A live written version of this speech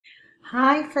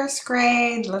Hi, first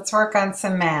grade. Let's work on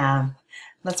some math.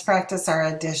 Let's practice our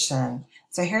addition.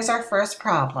 So here's our first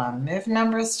problem. Move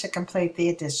numbers to complete the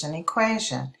addition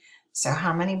equation. So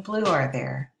how many blue are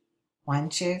there? 1,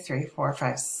 2, 3, 4,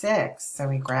 5, 6. So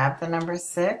we grab the number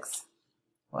 6.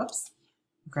 Whoops.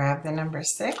 Grab the number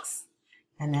 6.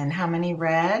 And then how many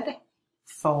red?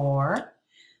 4.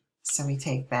 So we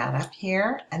take that up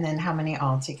here. And then how many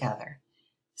altogether?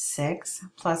 6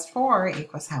 plus 4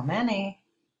 equals how many?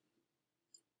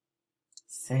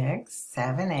 6,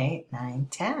 7, 8, 9,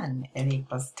 10. It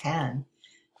equals 10.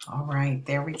 All right,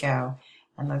 there we go.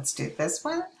 And let's do this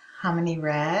one. How many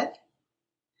red?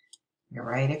 You're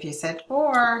right if you said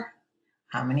 4.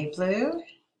 How many blue?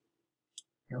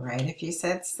 You're right if you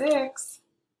said 6.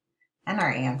 And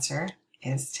our answer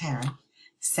is 10.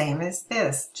 Same as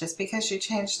this. Just because you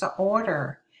change the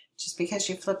order, just because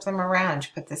you flip them around,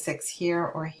 you put the 6 here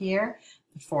or here,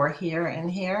 the 4 here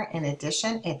and here. In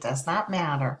addition, it does not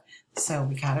matter. So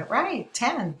we got it right,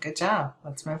 10. Good job.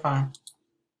 Let's move on.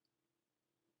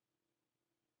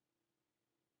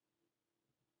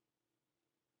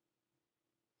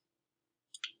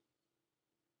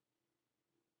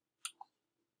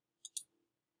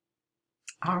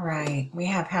 All right, we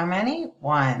have how many?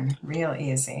 1. Real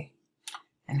easy.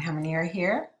 And how many are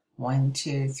here? 1,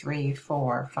 2, 3,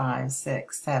 4, 5,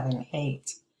 6, 7,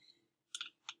 8.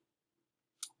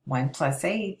 1 plus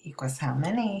 8 equals how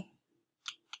many?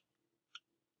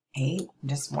 8.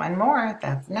 Just one more.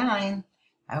 That's 9.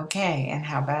 Okay, and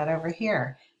how about over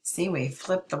here? See, we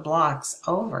flipped the blocks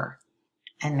over.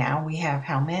 And now we have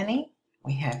how many?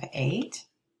 We have 8.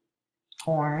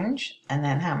 Orange. And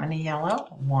then how many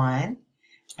yellow? 1.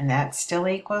 And that still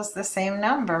equals the same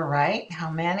number, right?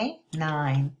 How many?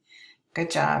 9.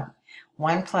 Good job.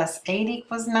 1 plus 8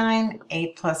 equals 9.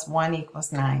 8 plus 1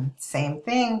 equals 9. Same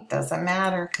thing. Doesn't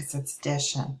matter because it's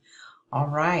addition. All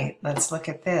right, let's look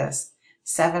at this.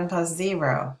 7 plus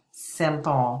 0.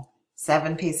 Simple.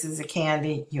 7 pieces of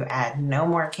candy. You add no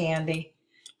more candy.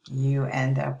 You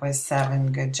end up with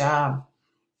 7. Good job.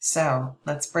 So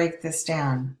let's break this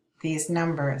down. These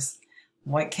numbers,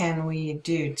 what can we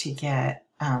do to get,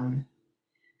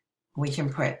 we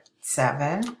can put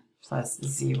 7 plus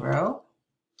 0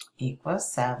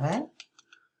 equals 7,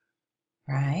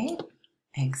 right?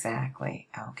 Exactly.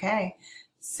 Okay.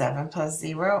 7 plus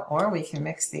 0, or we can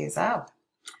mix these up.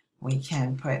 We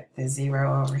can put the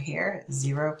 0 over here.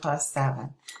 0 plus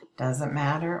 7. Doesn't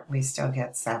matter. We still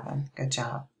get 7. Good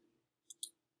job.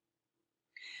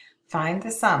 Find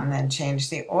the sum, then change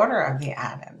the order of the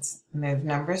addends. Move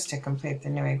numbers to complete the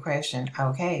new equation.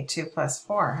 Okay, 2 plus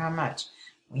 4, how much?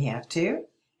 We have 2,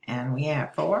 and we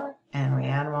have 4, and we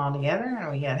add them all together,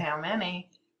 and we get how many?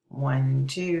 1,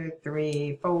 2,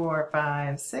 3, 4,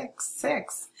 5, 6,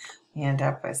 6. We end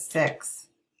up with 6.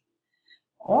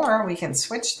 Or we can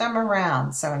switch them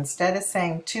around. So instead of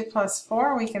saying 2 plus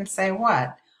 4, we can say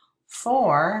what?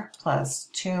 4 plus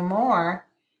 2 more.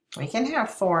 We can have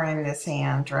 4 in this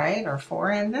hand, right? Or 4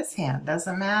 in this hand,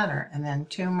 doesn't matter. And then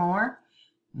 2 more,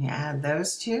 you add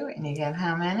those 2, and you get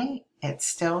how many? It's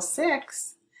still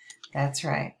 6. That's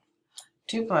right.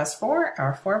 2 plus 4,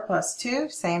 or 4 plus 2,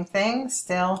 same thing,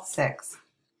 still 6.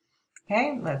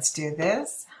 Okay, let's do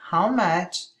this. How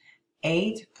much?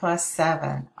 8 plus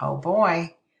 7. Oh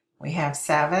boy, we have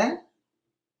 7.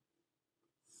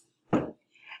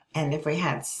 And if we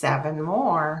had 7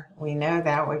 more, we know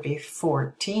that would be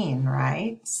 14,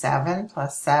 right? 7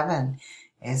 plus 7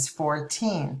 is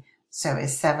 14. So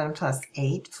is 7 plus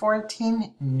 8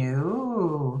 14?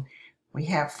 No. We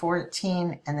have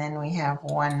 14 and then we have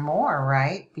 1 more,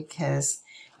 right? Because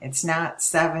it's not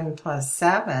 7 plus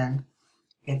 7.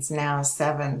 It's now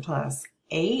 7 plus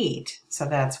 8. So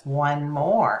that's 1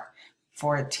 more.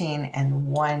 14 and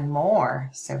 1 more,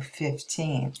 so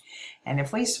 15. And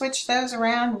if we switch those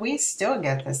around, we still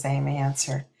get the same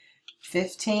answer.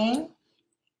 15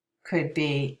 could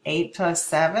be 8 plus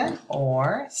 7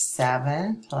 or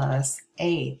 7 plus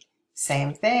 8.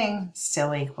 Same thing,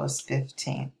 still equals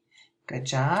 15. Good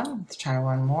job. Let's try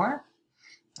one more.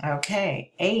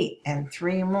 Okay, 8 and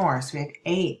 3 more. So we have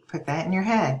 8. Put that in your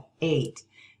head. 8.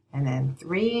 And then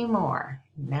 3 more.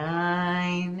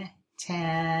 9,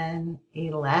 10,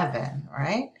 11,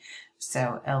 right?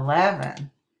 So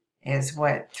 11 is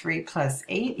what 3 plus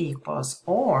 8 equals,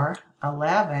 or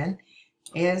 11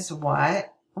 is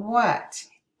what?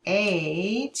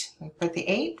 8, we put the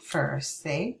 8 first,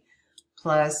 see?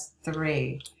 Plus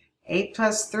 3. 8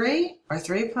 plus 3, or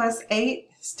 3 plus 8,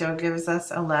 still gives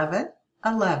us 11.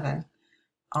 11.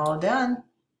 All done.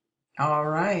 All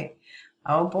right.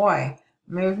 Oh boy.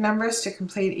 Move numbers to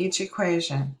complete each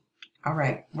equation. All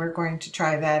right, we're going to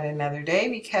try that another day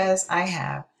because I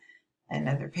have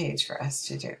another page for us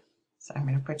to do. So I'm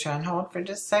going to put you on hold for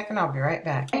just a second. I'll be right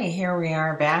back. Okay, here we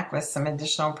are back with some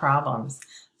additional problems.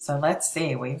 So let's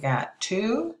see. We've got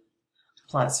 2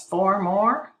 plus 4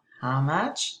 more. How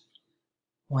much?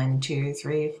 1, 2,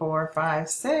 3, 4, 5,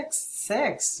 6.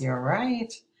 6. You're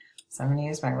right. So I'm going to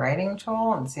use my writing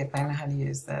tool and see if I know how to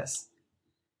use this.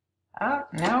 Oh,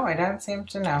 no, I don't seem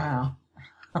to know how.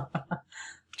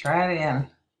 Try it again.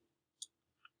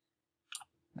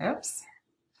 Oops.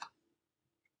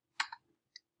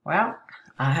 Well,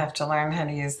 I have to learn how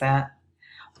to use that.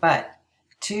 But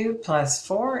 2 plus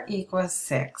 4 equals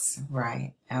 6.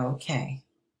 Right. Okay.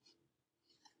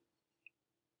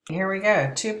 Here we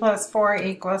go. 2 plus 4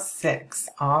 equals 6.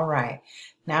 All right.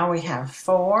 Now we have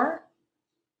 4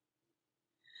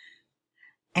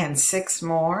 and 6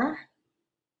 more.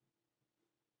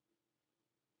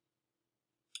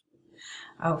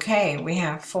 Okay, we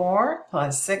have 4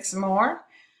 plus 6 more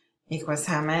equals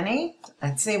how many?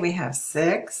 Let's see, we have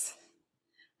 6.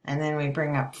 And then we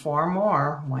bring up 4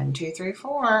 more. 1, 2, 3,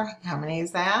 4. How many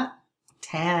is that?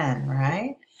 10,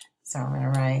 right? So I'm going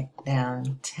to write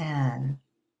down 10.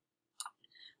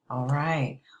 All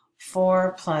right.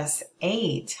 4 plus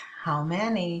 8. How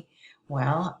many?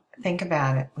 Well, think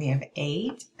about it. We have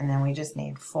 8, and then we just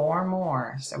need 4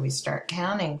 more. So we start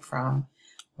counting from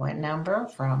what number?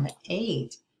 From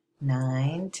 8.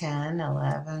 9, 10,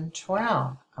 11,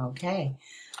 12. Okay.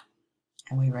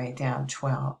 And we write down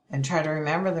 12. And try to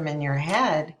remember them in your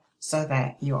head so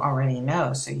that you already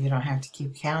know, so you don't have to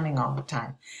keep counting all the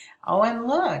time. Oh, and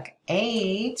look,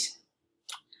 8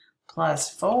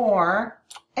 plus 4,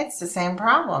 it's the same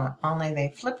problem, only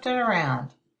they flipped it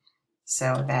around.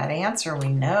 So that answer we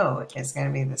know is going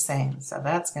to be the same. So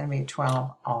that's going to be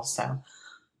 12 also.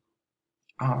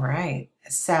 All right,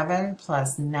 7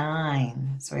 plus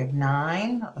 9. So we have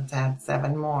 9. Let's add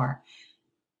 7 more.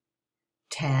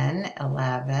 10,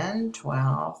 11,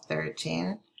 12,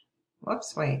 13.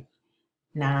 Whoops, wait.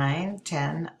 9,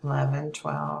 10, 11,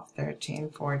 12, 13,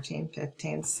 14,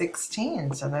 15,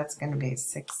 16. So that's going to be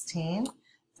 16. So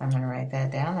I'm going to write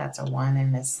that down. That's a 1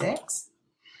 and a 6.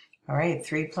 All right,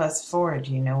 3 plus 4.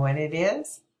 Do you know what it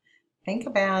is? Think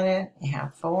about it. You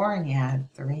have 4 and you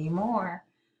add 3 more.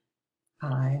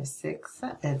 5, 6,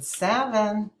 it's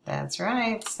 7. That's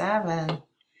right, 7.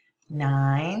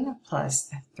 9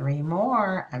 plus 3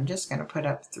 more. I'm just going to put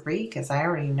up 3 because I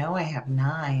already know I have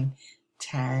 9.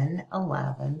 10,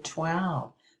 11,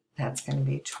 12. That's going to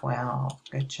be 12.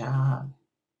 Good job.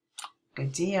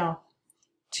 Good deal.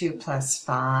 2 plus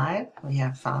 5. We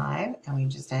have 5, and we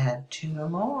just add 2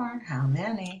 more. How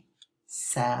many?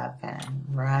 7.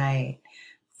 Right.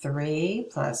 3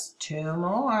 plus 2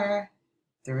 more.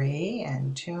 3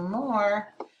 and 2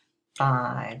 more.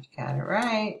 5. Got it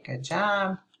right. Good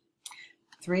job.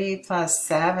 3 plus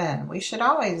 7. We should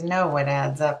always know what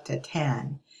adds up to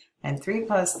 10. And 3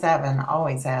 plus 7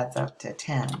 always adds up to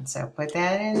 10. So put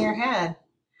that in your head.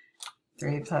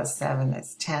 3 plus 7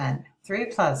 is 10. 3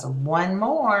 plus 1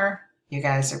 more. You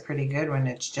guys are pretty good when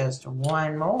it's just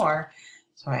 1 more.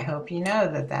 So I hope you know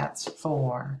that that's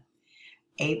 4.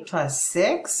 8 plus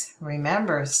 6.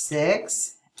 Remember,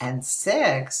 6 and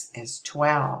 6 is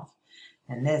 12.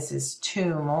 And this is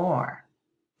 2 more.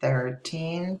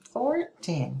 13,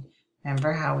 14.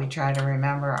 Remember how we try to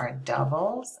remember our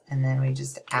doubles, and then we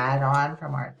just add on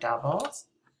from our doubles?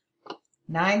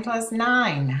 9 plus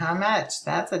 9, how much?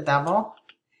 That's a double.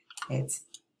 It's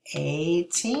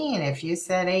 18. If you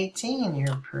said 18,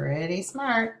 you're pretty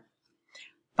smart.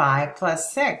 5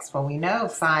 plus 6. Well, we know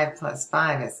 5 plus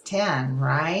 5 is 10,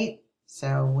 right?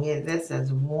 So this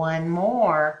is 1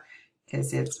 more,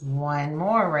 because it's 1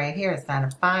 more right here. It's not a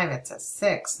 5, it's a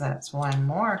 6. That's 1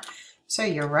 more. So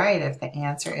you're right if the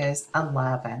answer is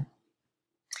 11.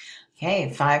 Okay,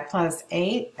 5 plus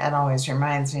 8. That always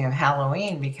reminds me of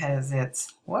Halloween because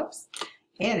it's, whoops,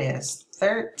 it is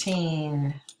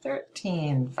 13.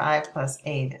 13. 5 plus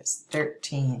 8 is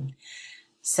 13.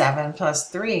 7 plus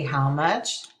 3, how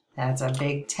much? That's a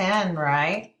big 10,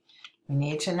 right? We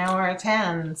need to know our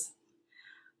 10s.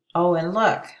 Oh, and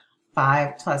look,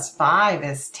 5 plus 5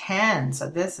 is 10. So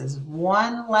this is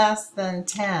 1 less than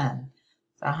 10.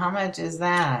 So how much is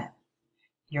that?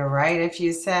 You're right if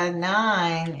you said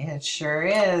 9. It sure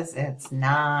is. It's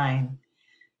 9.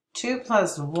 2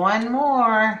 plus 1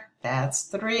 more. That's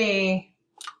 3.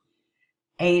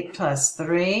 8 plus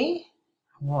 3.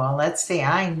 Well, let's see.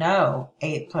 I know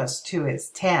 8 plus 2 is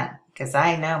 10 because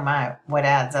I know what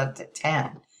adds up to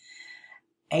 10.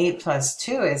 8 plus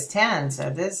 2 is 10. So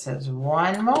this is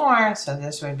 1 more. So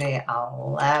this would be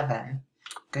 11.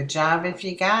 Good job if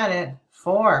you got it.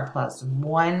 4 plus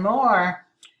 1 more.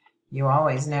 You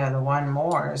always know the one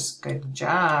more's. Good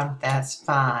job. That's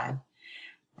 5.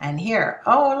 And here,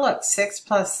 oh, look, 6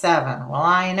 plus 7. Well,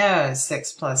 I know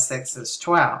 6 plus 6 is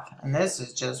 12. And this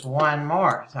is just one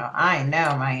more. So I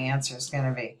know my answer is going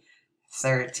to be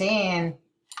 13.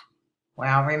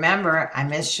 Well, remember, I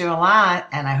missed you a lot,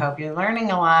 and I hope you're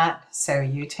learning a lot. So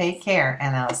you take care,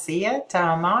 and I'll see you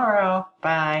tomorrow.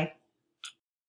 Bye.